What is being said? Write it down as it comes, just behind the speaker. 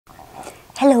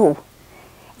Hello.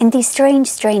 In these strange,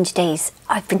 strange days,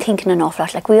 I've been thinking an awful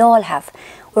lot, like we all have.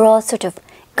 We're all sort of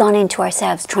gone into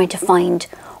ourselves trying to find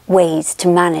ways to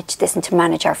manage this and to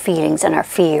manage our feelings and our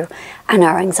fear and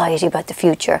our anxiety about the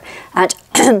future. And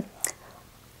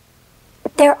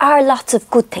there are lots of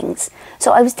good things.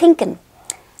 So I was thinking,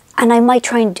 and I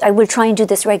will try and do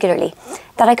this regularly,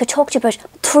 that I could talk to you about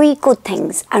 3 good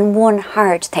things and 1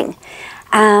 hard thing.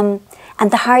 And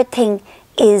the hard thing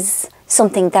is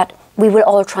something that we will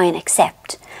all try and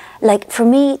accept. Like for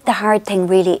me, the hard thing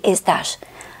really is that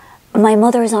my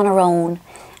mother is on her own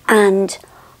and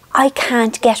I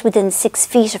can't get within 6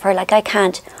 feet of her. Like I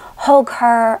can't hug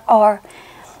her or,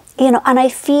 you know, and I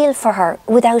feel for her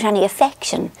without any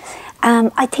affection.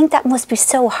 I think that must be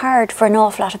so hard for an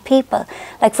awful lot of people,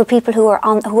 like for people who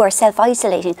are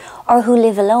self-isolating or who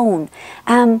live alone.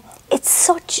 It's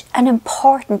such an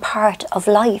important part of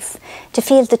life to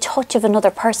feel the touch of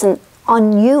another person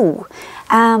on you,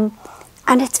 and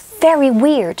it's very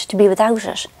weird to be without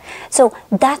it. So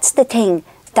that's the thing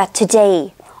that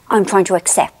today I'm trying to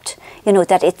accept, you know,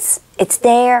 that it's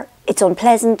there, it's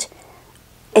unpleasant,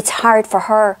 it's hard for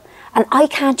her, and I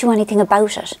can't do anything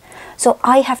about it. So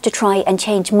I have to try and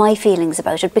change my feelings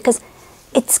about it because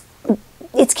it's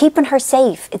keeping her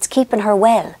safe, it's keeping her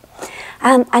well.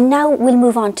 And now we'll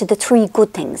move on to the 3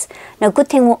 good things. Now, good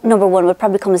thing number 1 will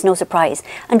probably come as no surprise.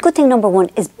 And good thing number 1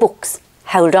 is books.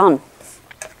 Hold on.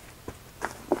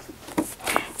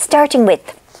 Starting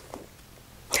with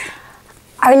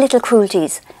Our Little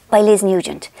Cruelties by Liz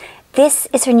Nugent. This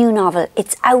is her new novel.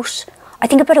 It's out, I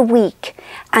think, about a week.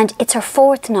 And it's her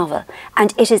 4th novel.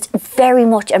 And it is very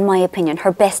much, in my opinion,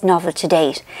 her best novel to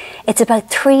date. It's about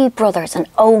 3 brothers and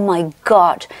oh my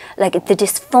God, like the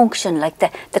dysfunction, like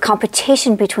the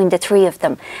competition between the 3 of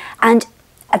them. And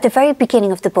at the very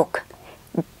beginning of the book,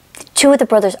 2 of the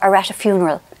brothers are at a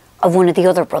funeral of one of the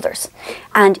other brothers.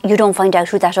 And you don't find out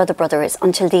who that other brother is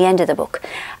until the end of the book.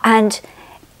 And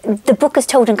the book is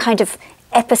told in kind of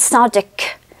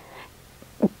episodic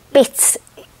bits,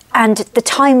 and the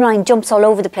timeline jumps all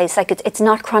over the place, like it's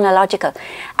not chronological,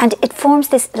 and it forms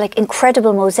this like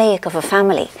incredible mosaic of a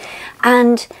family.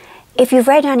 And if you've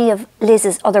read any of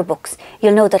Liz's other books,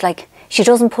 you'll know that like she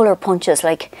doesn't pull her punches.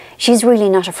 Like she's really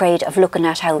not afraid of looking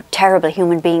at how terrible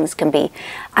human beings can be.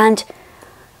 And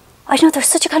I don't know, there's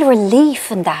such a kind of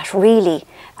relief in that, really,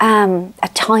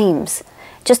 at times,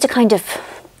 just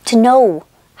to know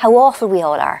how awful we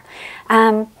all are.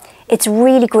 It's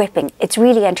really gripping, it's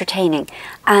really entertaining,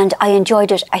 and I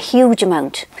enjoyed it a huge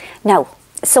amount. Now,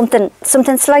 something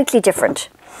slightly different.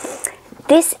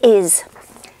 This is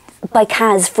by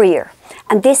Kaz Freer,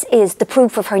 and this is the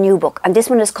proof of her new book, and this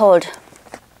one is called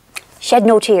Shed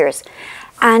No Tears.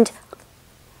 And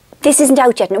this isn't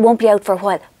out yet, and it won't be out for a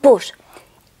while, but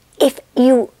if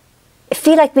you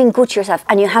feel like being good to yourself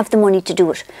and you have the money to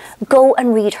do it, go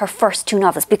and read her first 2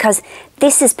 novels, because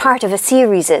this is part of a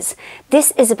series.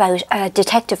 This is about a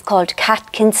detective called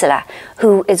Kat Kinsella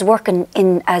who is working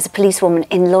as a policewoman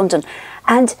in London.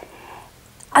 And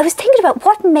I was thinking about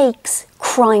what makes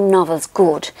crime novels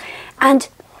good. And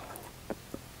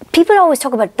people always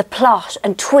talk about the plot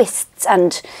and twists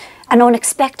and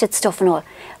unexpected stuff and all.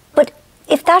 But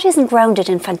if that isn't grounded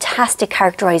in fantastic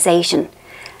characterisation,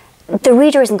 the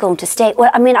reader isn't going to stay.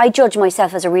 Well, I mean, I judge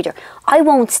myself as a reader. I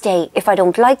won't stay if I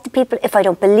don't like the people, if I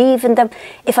don't believe in them,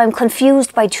 if I'm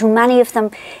confused by too many of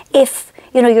them, if,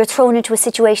 you know, you're thrown into a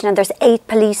situation and there's 8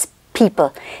 police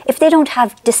people. If they don't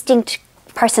have distinct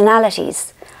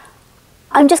personalities,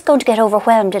 I'm just going to get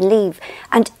overwhelmed and leave.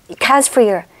 And Kaz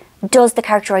Freer does the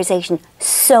characterisation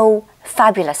so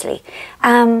fabulously.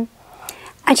 And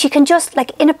she can just,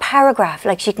 like in a paragraph,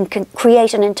 like she can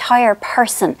create an entire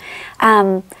person.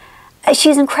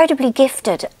 She's incredibly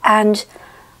gifted, and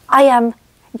I am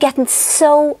getting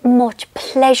so much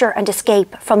pleasure and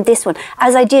escape from this one,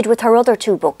 as I did with her other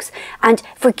 2 books. And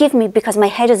forgive me, because my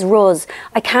head is Ruz,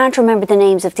 I can't remember the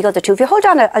names of the other 2. If you hold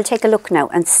on, I'll take a look now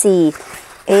and see.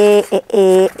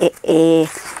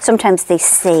 Sometimes they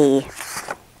say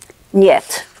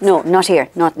Niet. No, not here.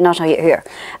 Not here.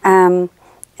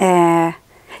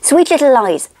 Sweet Little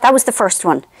Lies. That was the first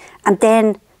one. And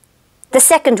then the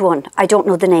second one, I don't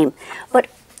know the name, but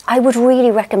I would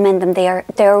really recommend them.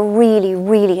 They're really,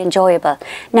 really enjoyable.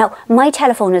 Now, my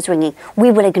telephone is ringing. We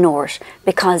will ignore it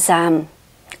because,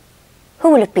 who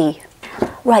will it be?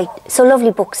 Right, so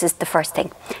Lovely Books is the first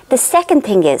thing. The second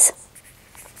thing is,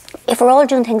 if we're all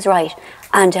doing things right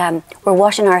and we're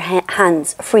washing our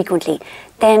hands frequently,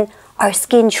 then our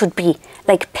skin should be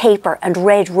like paper and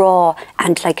red raw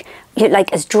and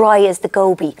like as dry as the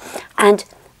goby. And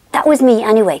that was me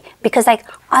anyway, because like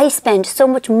I spend so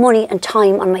much money and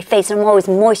time on my face, and I'm always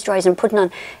moisturising, putting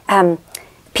on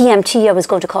PMT, I was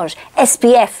going to call it,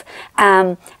 SPF,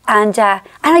 and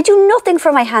I do nothing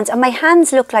for my hands, and my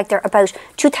hands look like they're about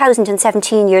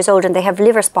 2017 years old, and they have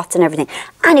liver spots and everything.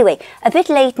 Anyway, a bit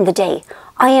late in the day,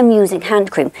 I am using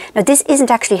hand cream. Now this isn't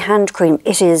actually hand cream,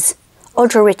 it is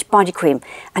ultra rich body cream,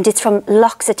 and it's from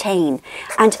L'Occitane,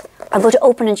 and I'm going to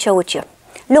open and show it to you.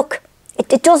 Look,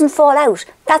 it doesn't fall out.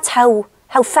 That's how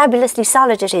fabulously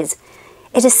solid it is.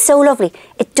 It is so lovely.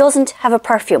 It doesn't have a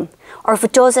perfume, or if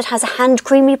it does, it has a hand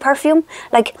creamy perfume.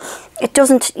 Like, it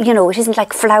doesn't, you know, it isn't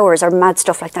like flowers or mad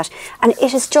stuff like that. And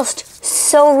it is just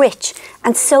so rich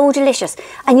and so delicious.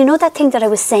 And you know that thing that I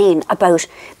was saying about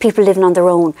people living on their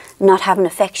own, not having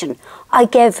affection? I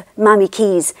gave Mammy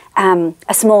Keys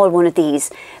a small one of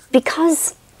these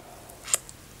because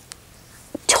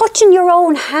touching your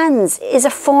own hands is a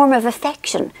form of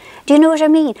affection. Do you know what I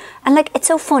mean? And like, it's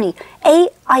so funny. A,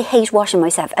 I hate washing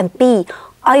myself, and B,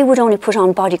 I would only put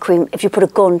on body cream if you put a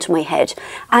gun to my head.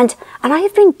 And I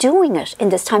have been doing it in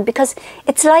this time because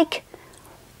it's like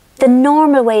the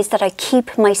normal ways that I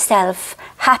keep myself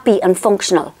happy and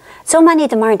functional. So many of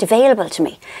them aren't available to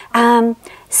me.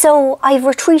 So I've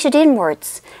retreated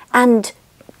inwards and,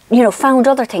 you know, found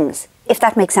other things, if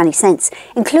that makes any sense,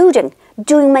 including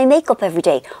doing my makeup every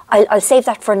day. I'll save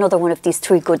that for another one of these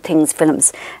 3 good things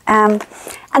films. And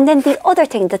then the other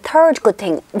thing, the third good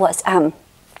thing was,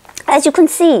 as you can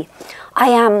see, I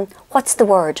am, what's the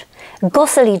word,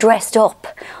 gussily dressed up.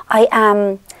 I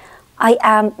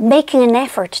am making an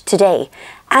effort today.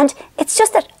 And it's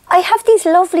just that I have these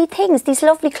lovely things, these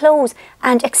lovely clothes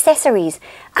and accessories.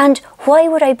 And why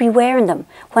would I be wearing them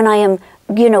when I am,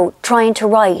 you know, trying to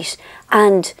write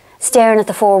and staring at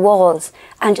the 4 walls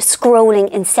and scrolling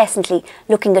incessantly,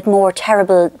 looking at more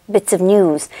terrible bits of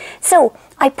news? So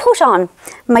I put on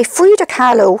my Frida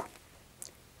Kahlo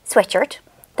sweatshirt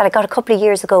that I got a couple of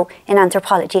years ago in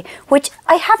Anthropology, which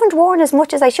I haven't worn as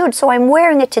much as I should, so I'm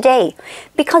wearing it today.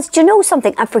 Because, do you know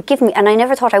something, and forgive me, and I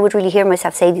never thought I would really hear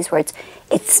myself say these words,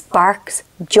 it sparks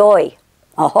joy.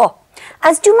 Oh,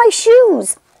 as do my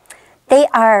shoes. They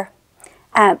are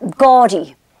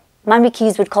gaudy. Mammy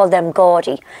Keys would call them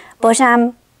gaudy. But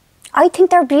I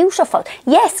think they're beautiful.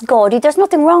 Yes, gaudy, there's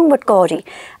nothing wrong with gaudy.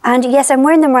 And yes, I'm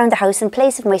wearing them around the house in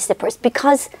place of my slippers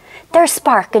because they're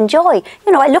spark and joy.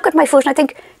 You know, I look at my foot and I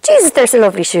think, Jesus, there's a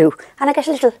lovely shoe. And I get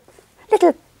a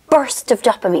little burst of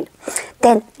dopamine.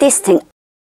 Then this thing,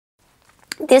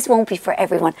 this won't be for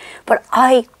everyone, but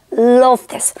I love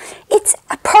this. It's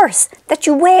a purse that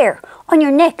you wear on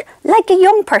your neck like a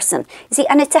young person. You see,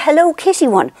 and it's a Hello Kitty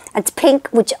one. It's pink,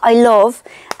 which I love,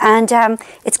 and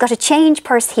it's got a change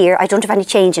purse here. I don't have any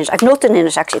change in it. I've nothing in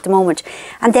it actually at the moment.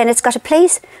 And then it's got a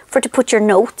place for to put your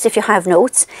notes if you have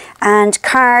notes, and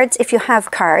cards if you have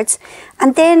cards.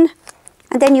 And then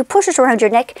you put it around your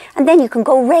neck, and then you can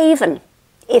go raving.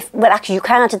 Well, actually you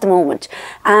can't at the moment.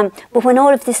 But when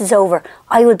all of this is over,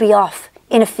 I will be off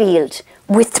in a field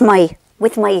with my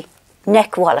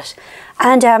neck wallet.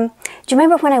 And do you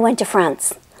remember when I went to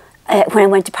France, when I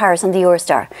went to Paris on the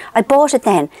Eurostar? I bought it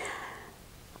then,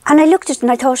 and I looked at it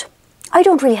and I thought, I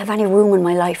don't really have any room in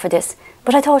my life for this.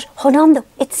 But I thought, hold on though,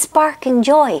 it's sparking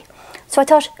joy. So I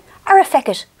thought, feck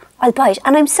it, I'll buy it.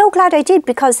 And I'm so glad I did,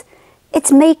 because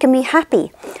it's making me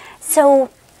happy.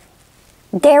 So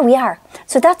there we are.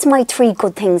 So that's my 3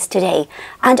 good things today.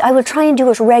 And I will try and do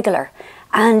it regular.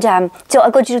 And so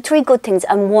I'm going to do 3 good things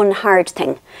and 1 hard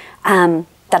thing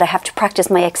that I have to practice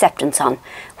my acceptance on,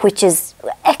 which is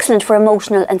excellent for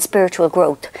emotional and spiritual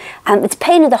growth. It's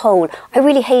pain in the hole. I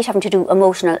really hate having to do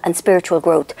emotional and spiritual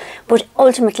growth, but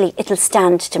ultimately it'll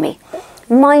stand to me.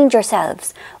 Mind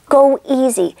yourselves. Go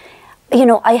easy. You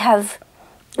know, I have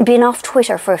been off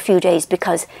Twitter for a few days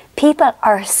because people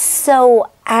are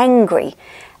so angry,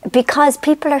 because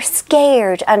people are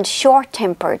scared and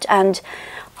short-tempered, and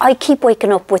I keep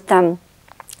waking up with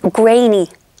grainy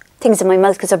things in my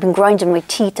mouth because I've been grinding my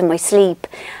teeth in my sleep,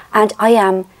 and I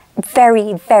am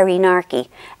very, very narky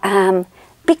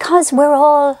because we're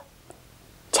all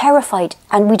terrified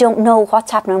and we don't know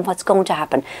what's happening and what's going to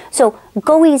happen. So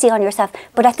go easy on yourself,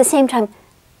 but at the same time,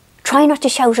 try not to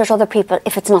shout at other people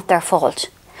if it's not their fault.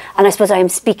 And I suppose I am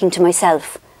speaking to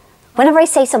myself. Whenever I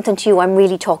say something to you, I'm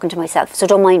really talking to myself, so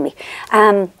don't mind me.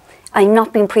 I'm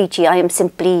not being preachy, I am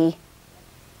simply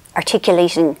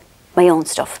articulating my own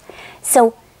stuff.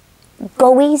 So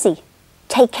go easy,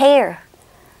 take care,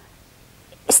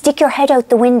 stick your head out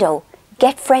the window,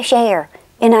 get fresh air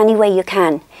in any way you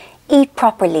can, eat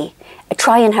properly,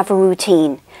 try and have a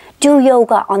routine, do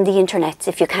yoga on the internet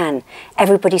if you can.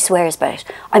 Everybody swears by it.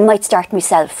 I might start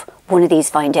myself one of these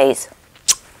fine days.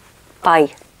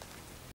 Bye.